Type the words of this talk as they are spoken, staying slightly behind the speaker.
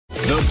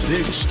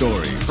big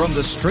story from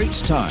the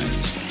Straits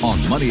Times on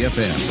Money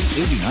FM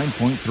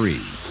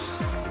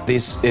 89.3.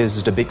 This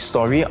is The Big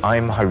Story.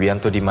 I'm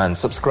Haryanto Diman.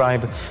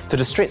 Subscribe to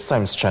the Straits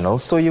Times channel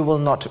so you will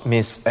not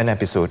miss an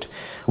episode.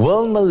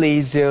 Will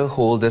Malaysia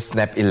hold a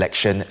snap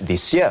election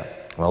this year?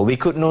 Well, we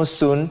could know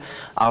soon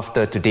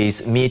after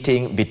today's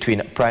meeting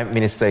between Prime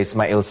Minister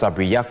Ismail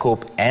Sabri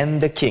Yaakob and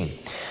the King.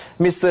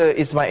 Mr.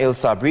 Ismail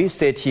Sabri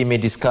said he may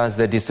discuss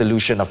the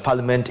dissolution of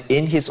Parliament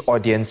in his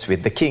audience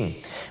with the King,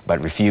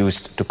 but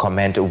refused to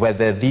comment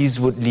whether these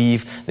would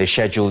leave the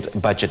scheduled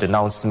budget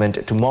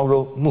announcement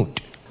tomorrow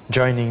moot.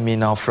 Joining me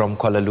now from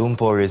Kuala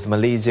Lumpur is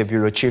Malaysia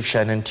Bureau Chief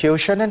Shannon Teo.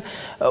 Shannon,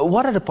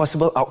 what are the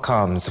possible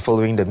outcomes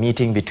following the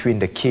meeting between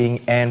the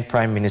King and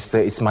Prime Minister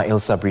Ismail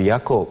Sabri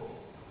Yaakob?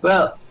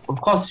 Well,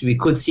 of course, we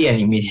could see an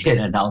immediate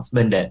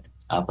announcement that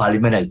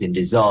Parliament has been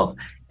dissolved.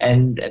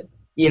 And,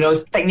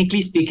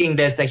 technically speaking,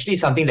 that's actually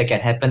something that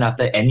can happen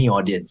after any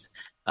audience.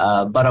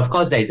 But of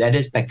course, there is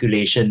added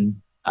speculation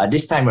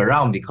this time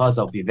around because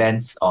of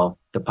events of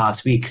the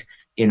past week.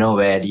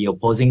 Where the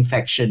opposing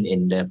faction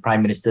in the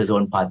Prime Minister's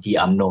own party,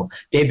 UMNO,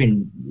 they've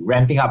been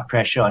ramping up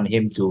pressure on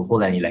him to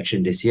hold an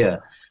election this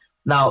year.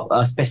 Now,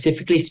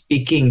 specifically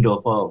speaking,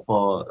 though,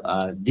 for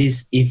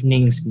this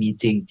evening's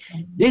meeting,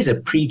 this is a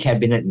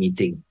pre-cabinet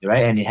meeting,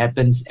 right? And it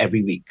happens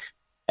every week.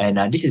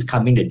 And this is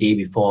coming the day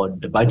before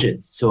the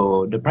budget.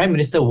 So the Prime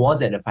Minister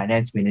was at the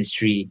Finance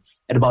Ministry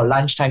at about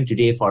lunchtime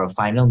today for a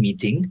final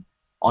meeting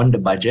on the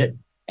budget.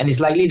 And it's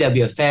likely there'll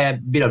be a fair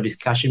bit of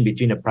discussion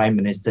between the Prime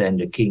Minister and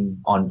the King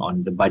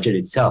on the budget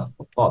itself,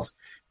 of course.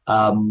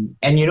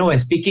 When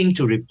speaking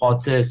to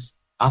reporters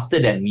after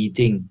that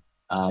meeting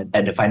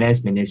at the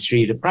Finance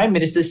Ministry, the Prime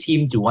Minister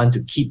seemed to want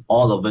to keep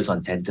all of us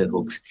on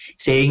tenterhooks,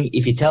 saying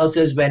if he tells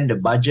us whether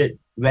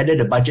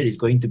the budget is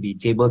going to be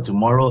tabled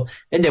tomorrow,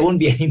 then there won't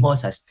be any more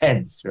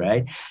suspense,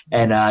 right?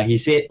 And he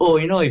said,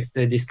 if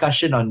the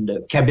discussion on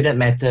the cabinet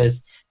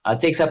matters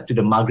takes up to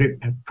the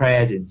Maghrib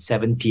prayers at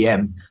 7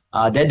 p.m.,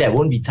 then there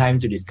won't be time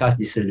to discuss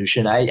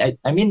dissolution. I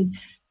mean,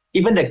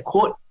 even the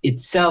quote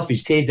itself,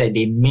 which says that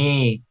they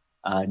may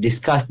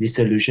discuss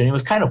dissolution, it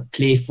was kind of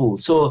playful.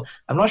 So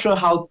I'm not sure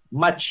how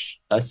much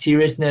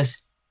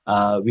seriousness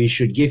we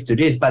should give to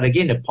this. But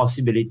again, the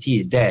possibility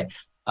is there.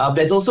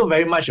 There's also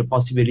very much a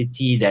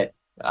possibility that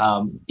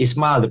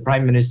Ismail, the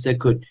Prime Minister,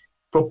 could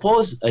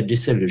propose a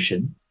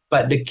dissolution,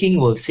 but the King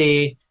will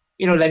say,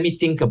 let me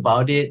think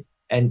about it.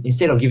 And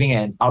instead of giving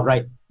an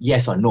outright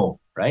yes or no,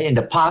 right? In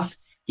the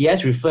past, he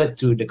has referred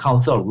to the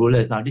Council of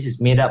Rulers. Now, this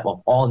is made up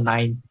of all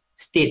 9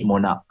 state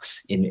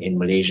monarchs in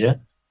Malaysia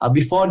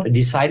before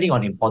deciding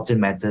on important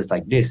matters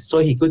like this. So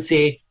he could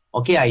say,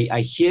 okay,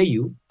 I hear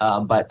you,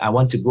 but I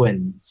want to go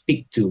and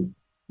speak to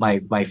my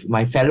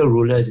fellow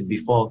rulers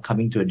before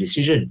coming to a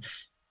decision.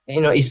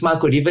 Ismail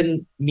could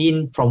even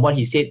mean from what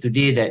he said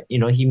today that,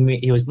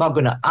 he was not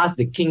going to ask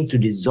the King to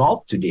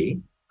dissolve today,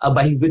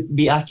 but he would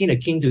be asking the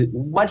King to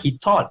what he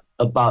thought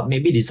about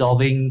maybe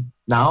dissolving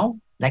now,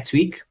 next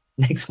week,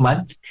 next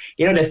month.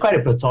 There's quite a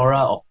plethora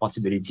of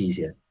possibilities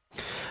here.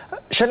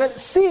 Shannon,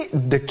 say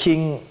the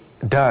King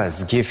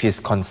does give his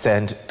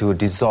consent to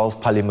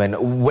dissolve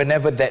Parliament,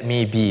 whenever that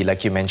may be,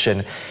 like you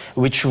mentioned,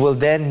 which will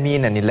then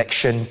mean an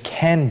election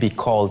can be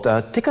called.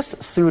 Take us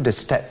through the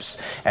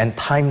steps and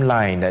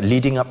timeline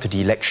leading up to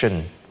the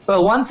election.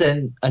 Well, once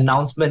an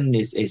announcement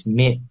is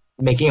made,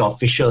 making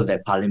official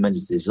that Parliament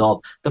is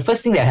dissolved, the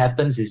first thing that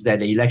happens is that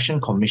the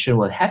Election Commission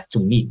will have to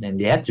meet and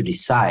they have to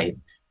decide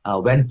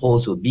when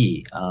polls will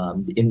be.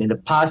 In the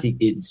past,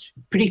 it's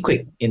pretty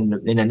quick in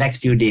the next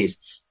few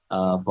days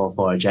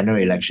for a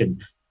general election.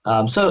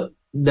 So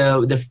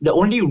the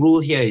only rule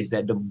here is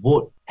that the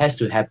vote has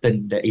to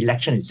happen, the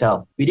election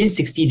itself, within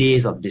 60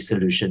 days of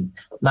dissolution.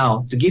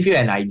 Now, to give you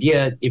an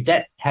idea, if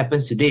that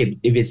happens today,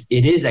 if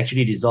it is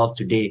actually dissolved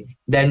today,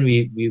 then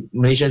we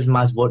Malaysians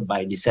must vote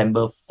by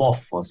December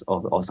 4th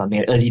or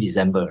something, early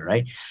December,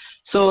 right?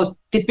 So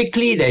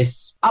typically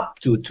there's up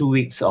to 2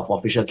 weeks of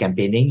official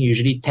campaigning,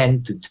 usually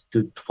 10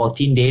 to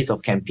 14 days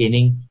of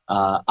campaigning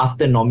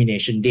after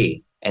nomination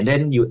day. And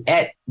then you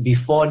add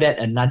before that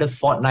another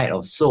fortnight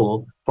or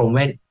so from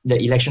when the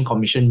Election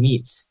Commission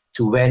meets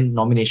to when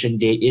nomination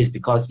day is,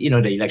 because, the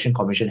Election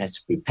Commission has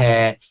to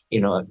prepare,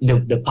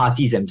 the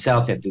parties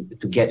themselves have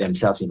to get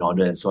themselves in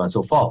order and so on and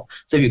so forth.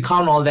 So if you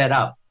count all that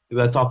up,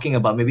 we're talking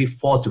about maybe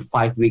 4 to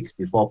 5 weeks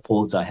before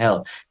polls are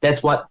held.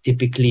 That's what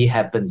typically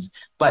happens.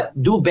 But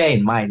do bear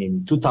in mind,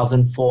 in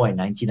 2004 and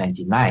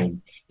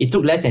 1999, it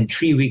took less than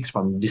 3 weeks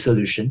from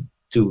dissolution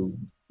to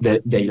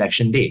the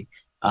election day.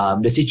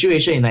 The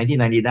situation in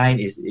 1999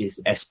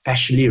 is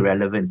especially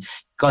relevant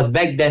because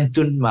back then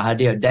Tun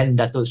Mahathir, then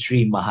Datuk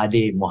Sri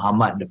Mahathir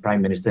Mohamad, the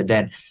Prime Minister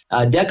then,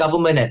 their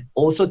government had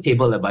also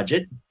tabled a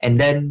budget, and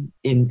then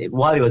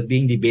while it was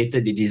being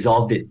debated, they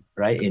dissolved it,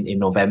 right, in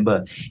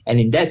November. And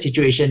in that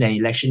situation, an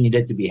election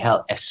needed to be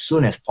held as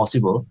soon as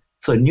possible.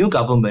 So a new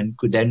government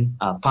could then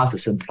pass a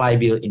supply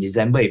bill in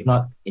December. If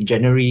not, in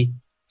January,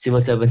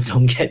 civil servants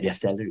don't get their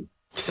salary.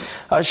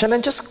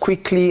 Shannon, just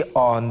quickly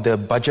on the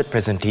budget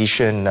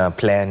presentation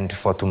planned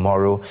for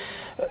tomorrow.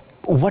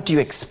 What do you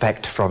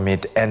expect from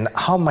it, and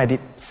how might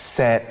it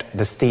set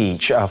the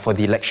stage for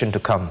the election to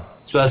come?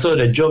 So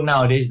the joke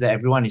nowadays is that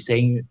everyone is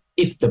saying,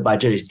 if the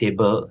budget is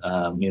stable,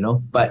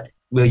 but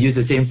we'll use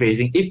the same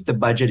phrasing. If the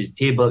budget is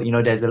stable,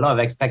 there's a lot of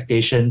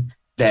expectation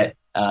that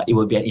it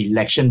will be an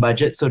election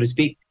budget, so to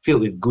speak,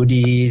 filled with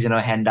goodies,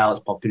 handouts,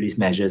 populist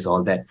measures,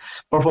 all that.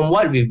 But from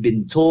what we've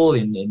been told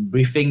in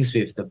briefings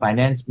with the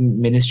finance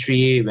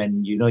ministry,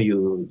 when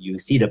you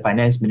see the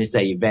finance minister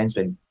at events,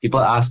 when people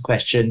ask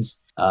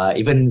questions,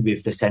 even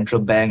with the central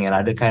bank and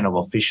other kind of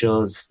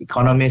officials,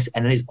 economists,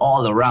 analysts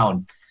all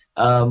around,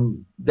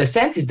 the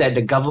sense is that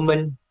the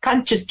government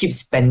can't just keep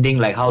spending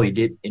like how it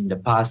did in the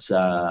past 2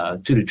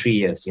 to 3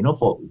 years,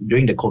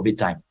 during the COVID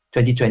time,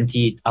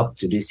 2020 up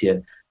to this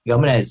year. The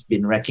government has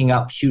been racking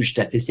up huge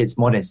deficits,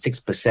 more than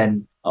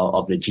 6%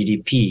 of the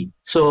GDP.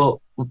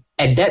 So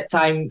at that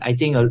time, I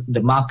think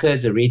the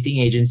markets, the rating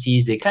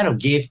agencies, they kind of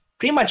gave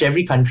pretty much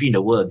every country in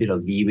the world a bit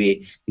of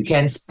leeway. You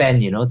can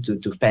spend,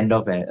 to fend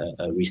off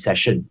a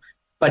recession.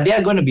 But they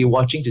are going to be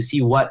watching to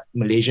see what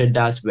Malaysia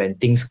does when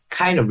things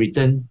kind of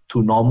return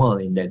to normal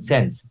in that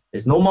sense.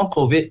 There's no more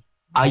COVID.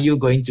 Are you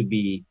going to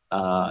be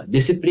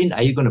disciplined?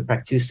 Are you going to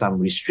practice some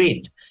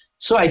restraint?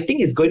 So I think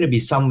it's going to be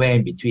somewhere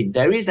in between.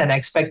 There is an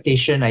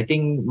expectation. I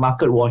think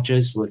market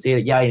watchers will say,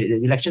 yeah,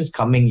 the election's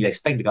coming. You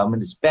expect the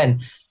government to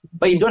spend,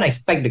 but you don't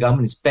expect the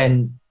government to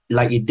spend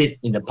like it did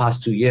in the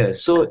past 2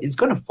 years. So it's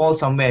going to fall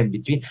somewhere in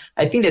between.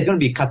 I think there's going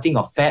to be cutting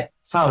of fat.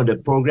 Some of the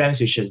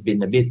programs which has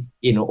been a bit,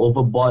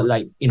 overboard,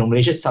 like,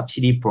 Malaysia's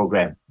subsidy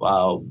program.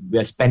 We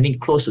are spending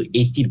close to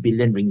 80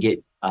 billion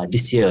ringgit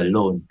this year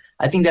alone.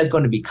 I think that's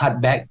going to be cut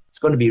back. It's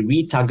going to be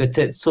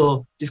retargeted.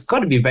 So it's got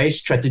to be very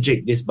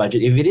strategic, this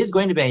budget. If it is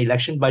going to be an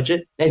election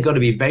budget, then it's got to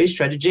be very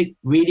strategic,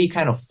 really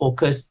kind of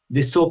focus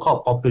the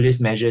so-called populist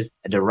measures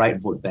at the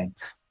right vote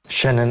banks.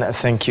 Shannon,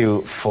 thank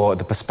you for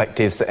the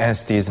perspectives.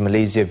 As the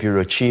Malaysia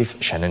Bureau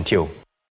Chief, Shannon Teo.